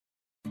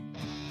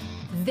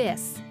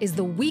This is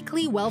the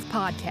Weekly Wealth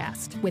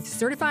Podcast with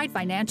certified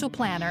financial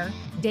planner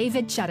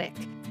David Chuddick,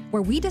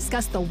 where we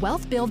discuss the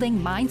wealth-building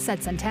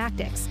mindsets and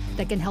tactics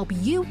that can help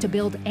you to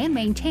build and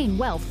maintain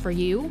wealth for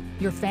you,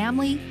 your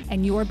family,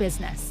 and your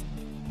business.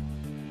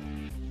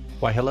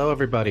 Why, hello,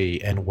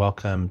 everybody, and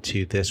welcome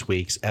to this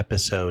week's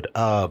episode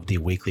of the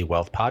Weekly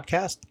Wealth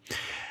Podcast.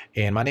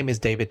 And my name is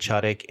David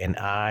Chuddick, and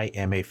I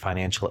am a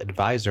financial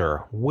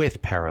advisor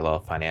with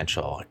Parallel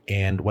Financial.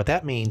 And what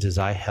that means is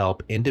I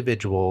help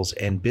individuals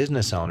and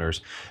business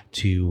owners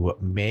to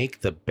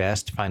make the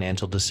best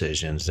financial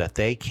decisions that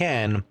they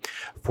can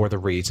for the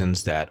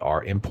reasons that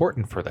are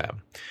important for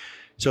them.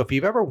 So if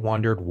you've ever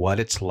wondered what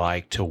it's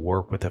like to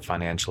work with a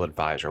financial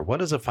advisor,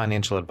 what does a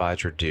financial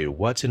advisor do?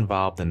 What's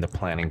involved in the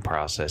planning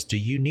process? Do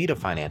you need a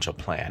financial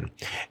plan?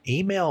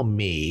 Email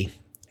me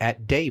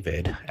at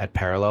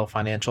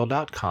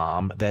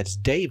david@parallelfinancial.com. That's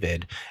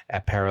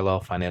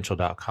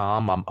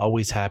david@parallelfinancial.com. I'm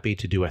always happy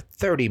to do a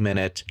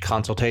 30-minute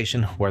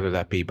consultation, whether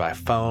that be by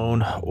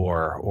phone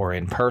or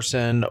in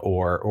person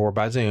or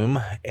by Zoom.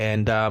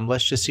 And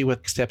let's just see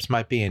what steps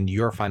might be in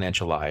your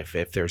financial life.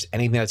 If there's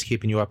anything that's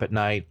keeping you up at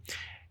night,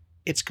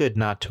 it's good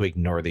not to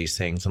ignore these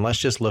things. And let's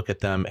just look at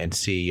them and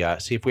see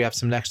if we have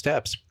some next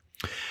steps.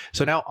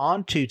 So now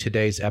on to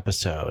today's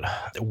episode.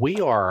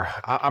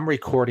 I'm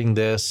recording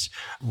this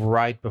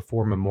right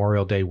before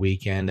Memorial Day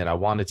weekend, and I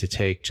wanted to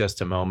take just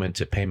a moment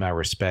to pay my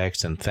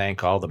respects and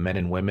thank all the men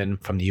and women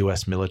from the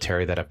U.S.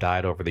 military that have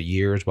died over the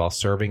years while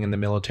serving in the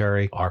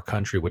military. Our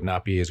country would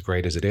not be as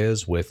great as it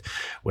is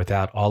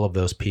without all of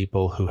those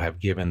people who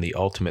have given the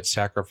ultimate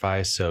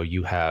sacrifice. So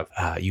you have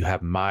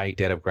my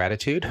debt of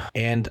gratitude.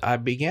 And I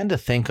began to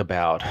think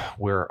about,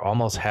 we're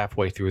almost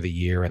halfway through the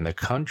year, and the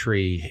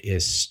country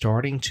is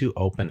starting to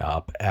open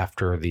up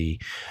after the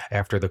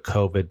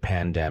COVID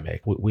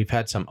pandemic. We've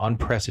had some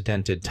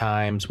unprecedented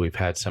times. We've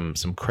had some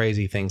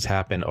crazy things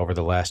happen over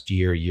the last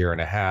year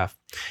and a half.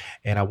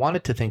 And I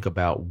wanted to think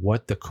about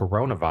what the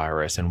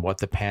coronavirus and what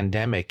the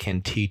pandemic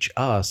can teach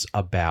us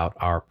about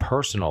our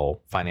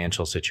personal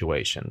financial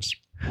situations.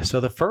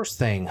 So the first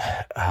thing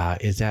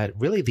is that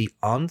really the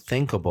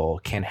unthinkable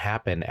can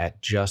happen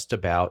at just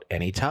about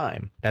any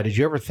time. Now, did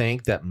you ever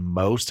think that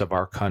most of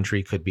our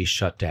country could be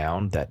shut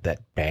down,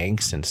 that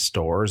banks and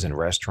stores and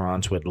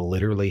restaurants would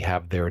literally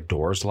have their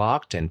doors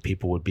locked and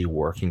people would be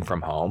working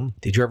from home?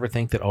 Did you ever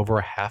think that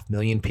over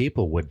 500,000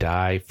 people would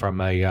die from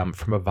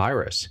a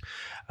virus?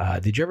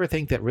 Did you ever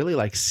think that really,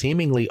 like,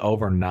 seemingly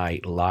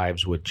overnight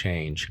lives would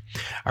change?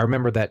 I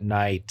remember that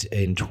night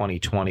in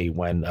 2020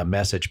 when a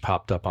message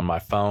popped up on my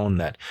phone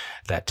that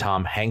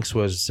Tom Hanks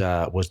was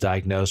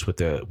diagnosed with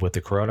the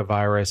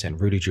coronavirus,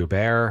 and Rudy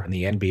Gobert in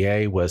the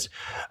NBA was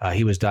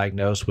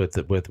diagnosed with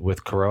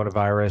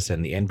coronavirus,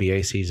 and the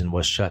NBA season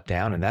was shut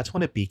down. And that's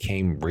when it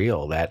became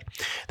real that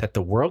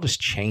the world is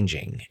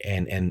changing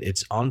and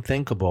it's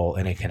unthinkable,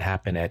 and it can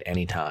happen at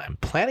any time.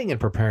 Planning and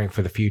preparing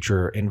for the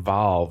future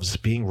involves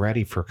being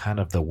ready for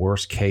kind of the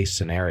worst case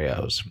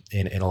scenarios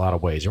in a lot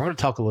of ways. We're going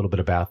to talk a little bit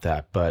about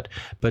that, but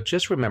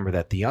just remember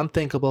that the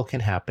unthinkable can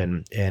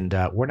happen, and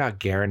we're not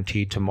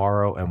guaranteed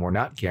tomorrow, and we're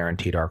not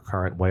guaranteed our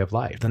current way of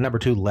life. The number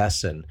 2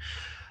 lesson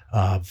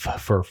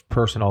for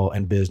personal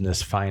and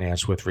business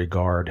finance with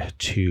regard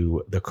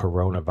to the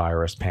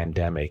coronavirus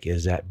pandemic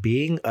is that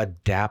being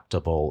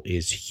adaptable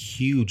is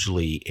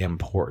hugely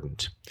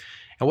important.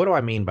 And what do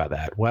I mean by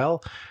that?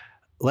 Well,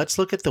 let's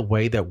look at the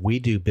way that we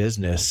do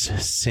business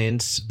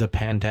since the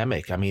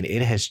pandemic. I mean,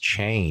 it has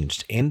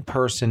changed.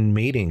 In-person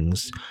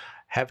meetings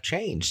have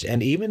changed.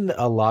 And even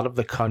a lot of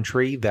the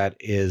country that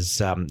is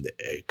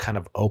kind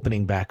of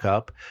opening back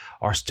up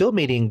are still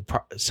meeting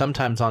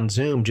sometimes on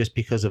Zoom just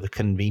because of the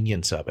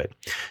convenience of it.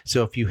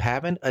 So if you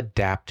haven't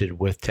adapted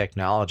with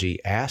technology,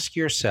 ask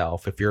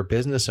yourself, if you're a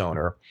business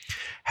owner,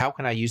 how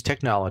can I use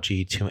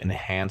technology to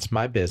enhance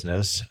my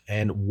business?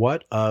 And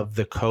what of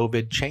the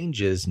COVID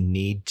changes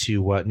need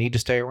to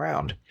stay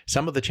around?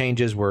 Some of the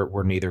changes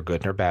were neither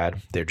good nor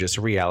bad. They're just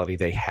a reality.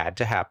 They had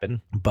to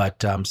happen.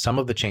 But some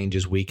of the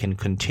changes we can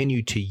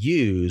continue to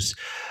use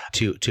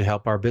to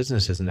help our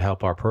businesses and to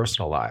help our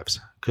personal lives.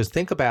 Because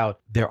think about,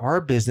 there are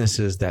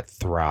businesses that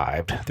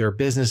thrived. There are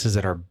businesses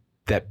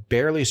that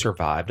barely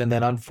survived. And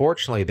then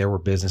unfortunately, there were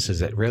businesses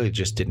that really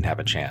just didn't have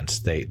a chance.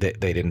 They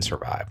didn't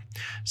survive.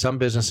 Some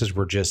businesses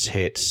were just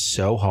hit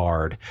so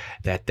hard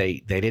that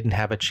they didn't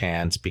have a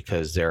chance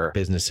because their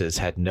businesses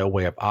had no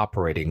way of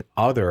operating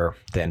other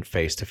than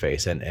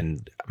face-to-face.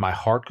 And my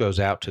heart goes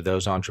out to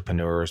those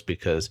entrepreneurs,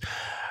 because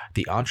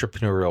the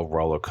entrepreneurial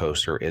roller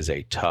coaster is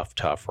a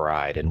tough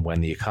ride. And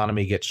when the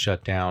economy gets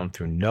shut down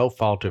through no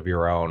fault of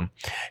your own,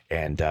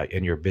 and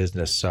your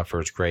business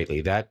suffers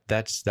greatly,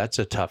 that's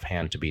a tough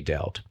hand to be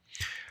dealt.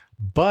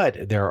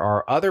 But there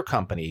are other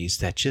companies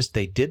that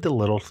they did the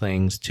little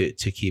things to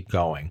keep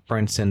going. For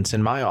instance,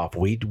 in my office,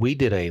 we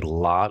did a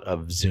lot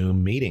of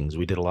Zoom meetings.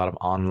 We did a lot of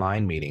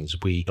online meetings.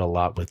 We did a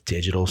lot with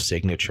digital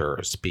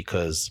signatures,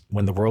 because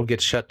when the world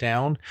gets shut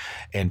down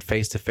and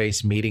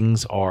face-to-face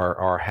meetings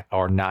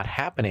are not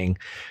happening,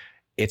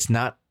 it's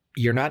not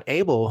you're not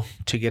able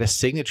to get a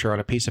signature on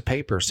a piece of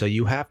paper. So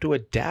you have to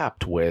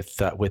adapt with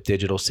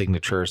digital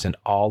signatures and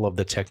all of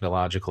the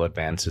technological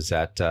advances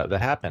that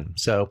happen.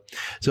 So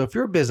if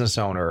you're a business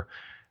owner,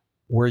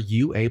 were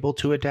you able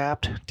to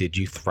adapt? Did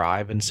you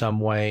thrive in some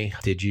way?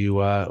 Did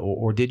you,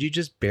 or did you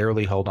just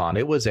barely hold on?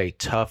 It was a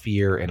tough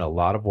year in a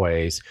lot of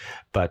ways,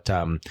 but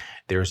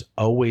there's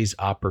always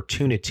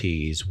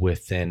opportunities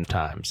within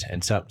times,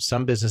 and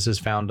some businesses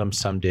found them,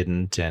 some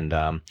didn't,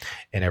 and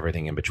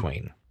everything in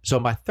between. So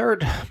my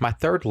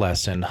third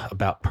lesson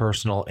about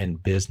personal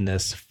and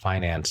business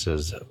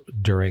finances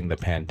during the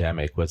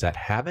pandemic was that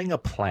having a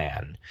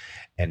plan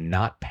and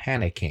not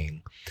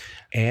panicking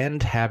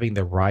and having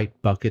the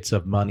right buckets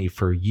of money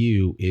for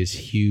you is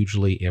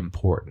hugely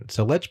important.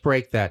 So let's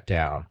break that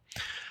down.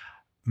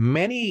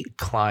 Many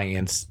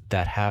clients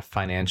that have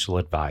financial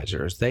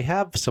advisors, they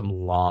have some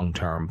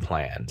long-term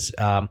plans.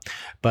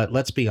 But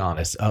let's be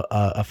honest,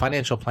 a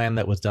financial plan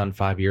that was done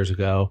 5 years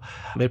ago,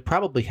 it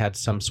probably had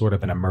some sort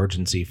of an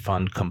emergency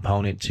fund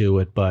component to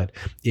it, but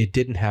it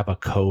didn't have a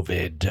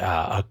COVID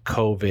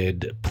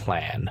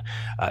plan.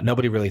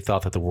 Nobody really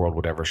thought that the world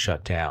would ever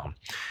shut down.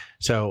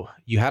 So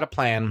you had a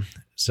plan,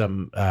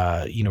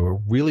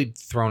 really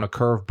thrown a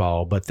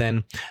curveball, but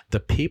then the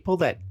people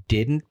that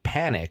didn't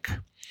panic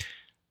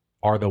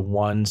are the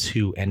ones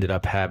who ended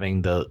up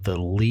having the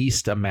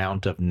least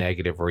amount of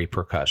negative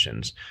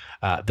repercussions.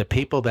 The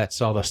people that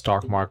saw the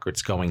stock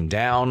markets going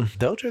down,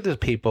 those are the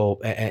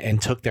people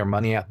and took their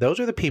money out. Those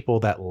are the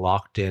people that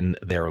locked in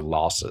their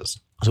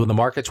losses. So when the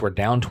markets were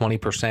down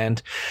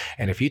 20%,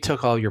 and if you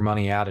took all your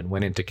money out and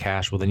went into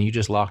cash, well, then you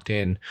just locked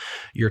in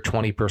your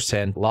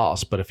 20%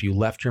 loss. But if you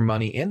left your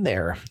money in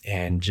there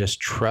and just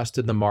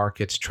trusted the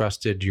markets,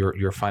 trusted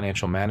your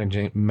financial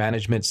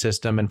management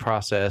system and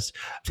process,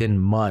 within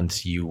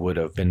months, you would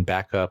have been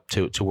back up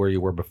to where you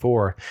were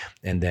before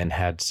and then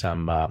had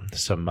some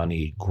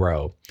money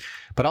grow.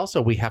 But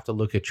also we have to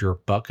look at your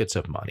buckets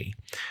of money.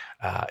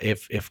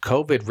 If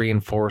COVID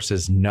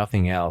reinforces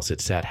nothing else,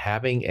 it's that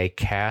having a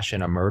cash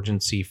and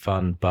emergency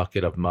fund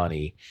bucket of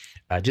money,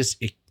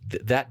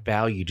 that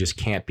value just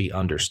can't be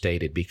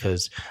understated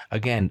because,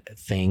 again,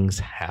 things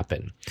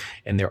happen.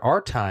 And there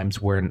are times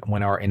when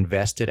our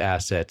invested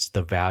assets,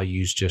 the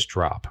values just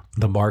drop.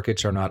 The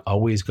markets are not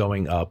always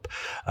going up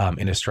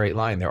in a straight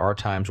line. There are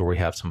times where we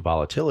have some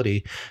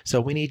volatility.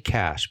 So we need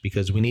cash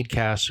because we need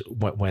cash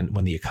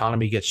when the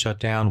economy gets shut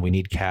down. We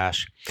need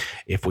cash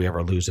if we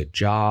ever lose a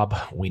job.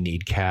 We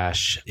need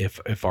cash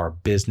if our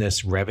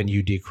business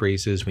revenue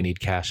decreases. We need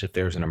cash if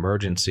there's an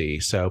emergency.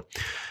 So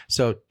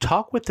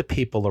talk with the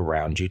people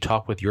around you.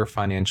 Talk with your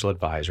financial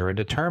advisor and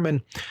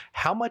determine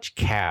how much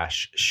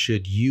cash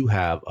should you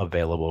have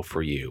available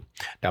for you.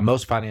 Now,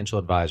 most financial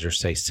advisors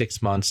say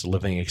 6 months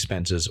living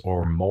expenses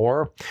or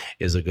more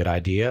is a good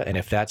idea. And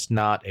if that's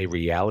not a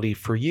reality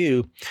for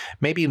you,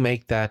 maybe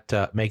make that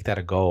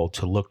a goal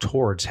to look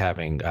towards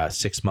having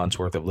 6 months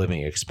worth of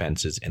living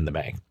expenses in the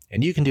bank.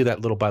 And you can do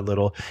that little by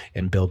little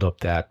and build up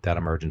that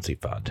emergency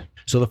fund.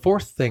 So the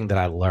fourth thing that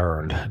I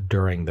learned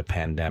during the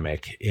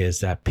pandemic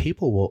is that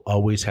people will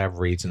always have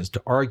reasons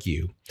to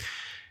argue.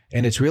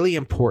 And it's really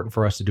important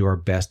for us to do our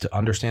best to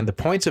understand the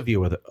points of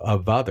view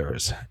of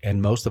others. And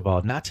most of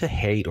all, not to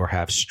hate or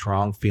have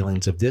strong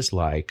feelings of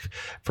dislike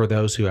for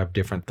those who have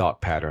different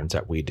thought patterns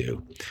that we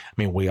do. I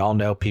mean, we all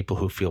know people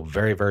who feel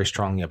very, very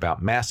strongly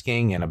about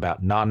masking and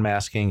about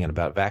non-masking and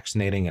about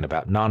vaccinating and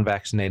about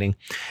non-vaccinating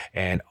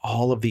and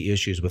all of the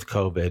issues with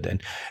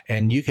COVID.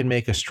 And you can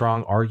make a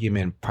strong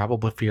argument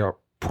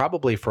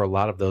probably for a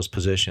lot of those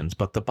positions.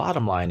 But the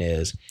bottom line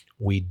is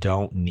we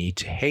don't need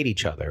to hate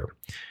each other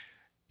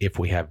if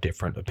we have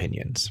different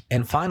opinions.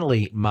 And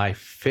finally, my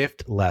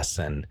fifth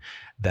lesson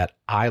that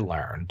I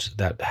learned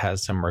that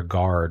has some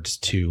regards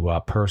to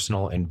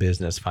personal and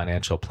business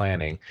financial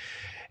planning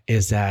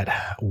is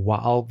that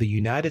while the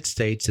United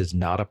States is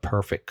not a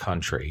perfect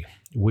country,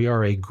 we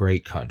are a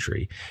great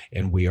country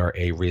and we are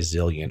a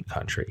resilient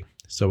country.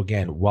 So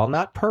again, while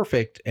not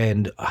perfect,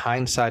 and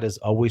hindsight is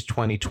always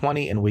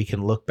 20/20, and we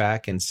can look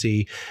back and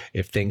see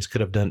if things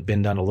could have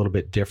been done a little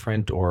bit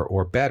different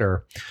or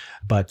better,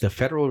 but the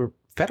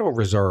Federal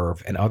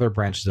Reserve and other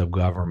branches of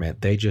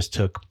government, they just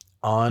took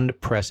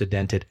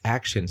unprecedented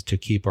actions to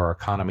keep our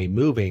economy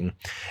moving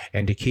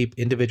and to keep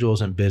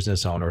individuals and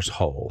business owners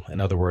whole. In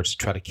other words,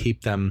 try to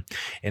keep them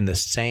in the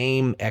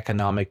same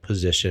economic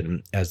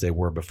position as they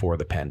were before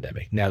the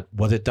pandemic. Now,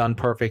 was it done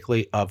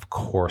perfectly? Of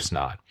course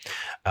not.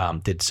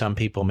 Did some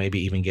people maybe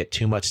even get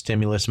too much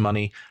stimulus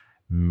money?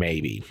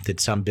 Maybe. Did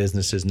some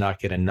businesses not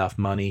get enough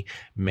money?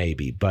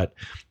 Maybe. But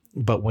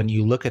when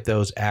you look at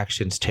those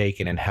actions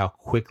taken and how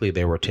quickly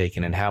they were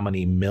taken and how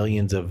many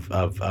millions of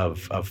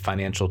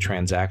financial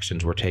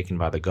transactions were taken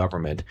by the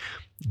government,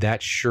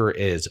 that sure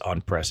is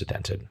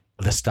unprecedented.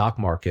 The stock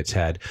markets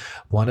had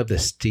one of the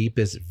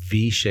steepest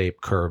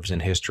V-shaped curves in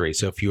history.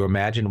 So if you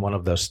imagine one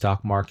of those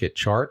stock market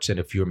charts, and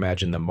if you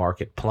imagine the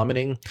market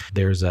plummeting,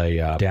 there's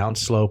a down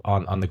slope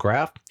on the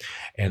graph,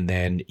 and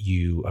then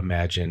you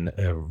imagine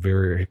a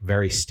very,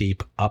 very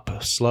steep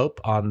up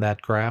slope on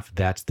that graph.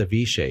 That's the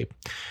V shape.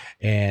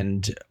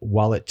 And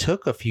while it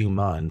took a few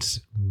months,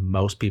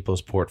 most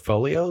people's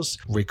portfolios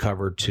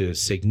recovered to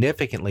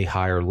significantly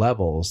higher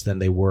levels than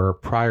they were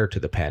prior to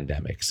the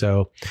pandemic.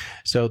 So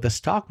the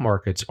stock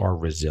markets are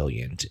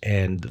resilient,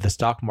 and the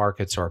stock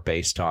markets are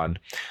based on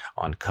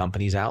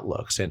companies'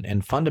 outlooks.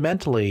 And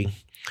fundamentally,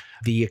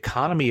 the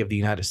economy of the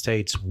United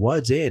States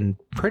was in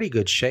pretty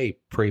good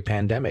shape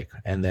pre-pandemic.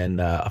 And then,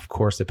 of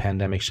course, the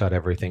pandemic shut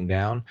everything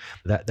down.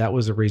 That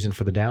was the reason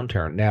for the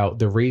downturn. Now,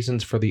 the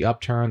reasons for the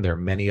upturn, there are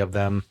many of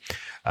them.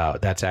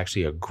 That's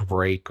actually a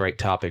great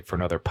topic for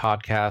another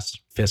podcast.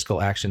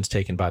 Fiscal actions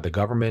taken by the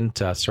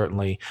government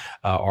certainly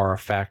are a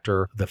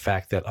factor. The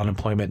fact that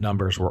unemployment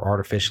numbers were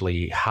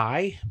artificially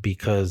high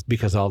because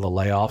all the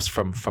layoffs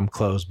from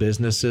closed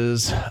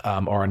businesses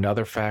are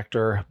another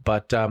factor.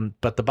 But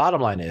the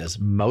bottom line is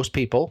most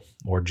people,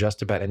 or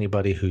just about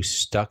anybody who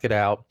stuck it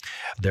out,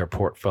 their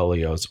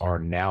portfolios are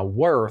now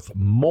worth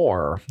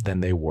more than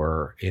they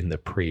were in the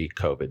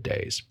pre-COVID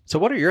days. So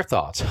what are your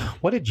thoughts?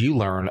 What did you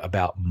learn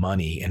about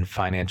money and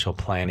financial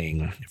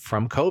planning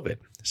from COVID?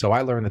 So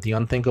I learned that the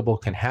unthinkable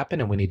can happen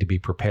and we need to be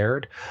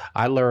prepared.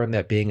 I learned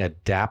that being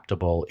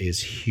adaptable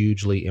is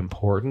hugely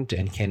important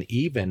and can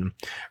even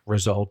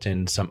result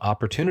in some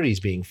opportunities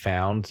being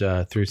found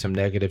through some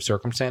negative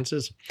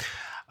circumstances.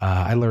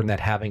 I learned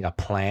that having a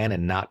plan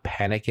and not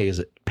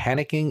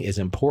panicking is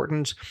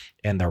important,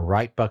 and the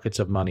right buckets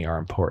of money are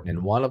important.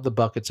 And one of the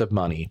buckets of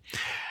money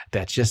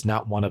that's just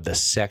not one of the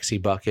sexy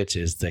buckets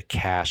is the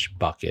cash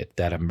bucket,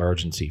 that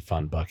emergency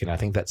fund bucket. And I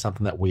think that's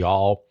something that we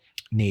all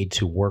need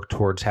to work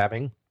towards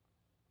having.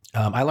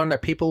 I learned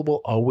that people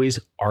will always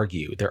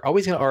argue. They're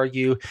always going to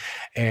argue.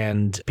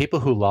 And people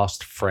who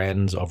lost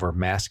friends over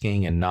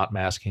masking and not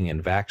masking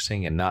and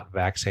vaxxing and not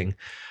vaxxing,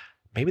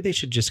 maybe they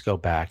should just go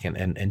back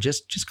and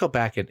just go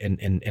back and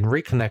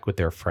reconnect with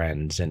their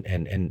friends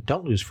and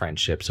don't lose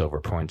friendships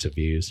over points of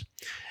views.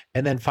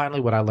 And then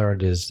finally, what I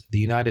learned is the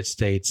United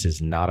States is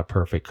not a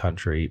perfect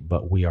country,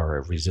 but we are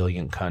a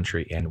resilient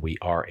country and we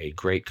are a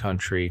great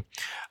country.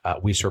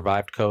 We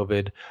survived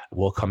COVID.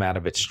 We'll come out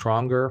of it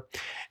stronger,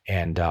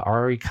 and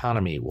our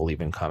economy will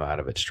even come out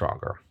of it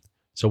stronger.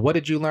 So what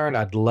did you learn?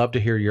 I'd love to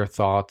hear your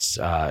thoughts.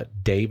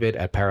 David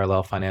at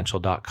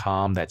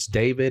parallelfinancial.com. That's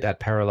David at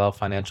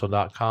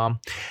parallelfinancial.com.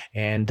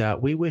 And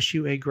we wish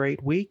you a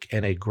great week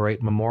and a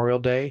great Memorial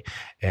Day,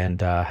 and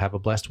have a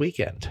blessed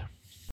weekend.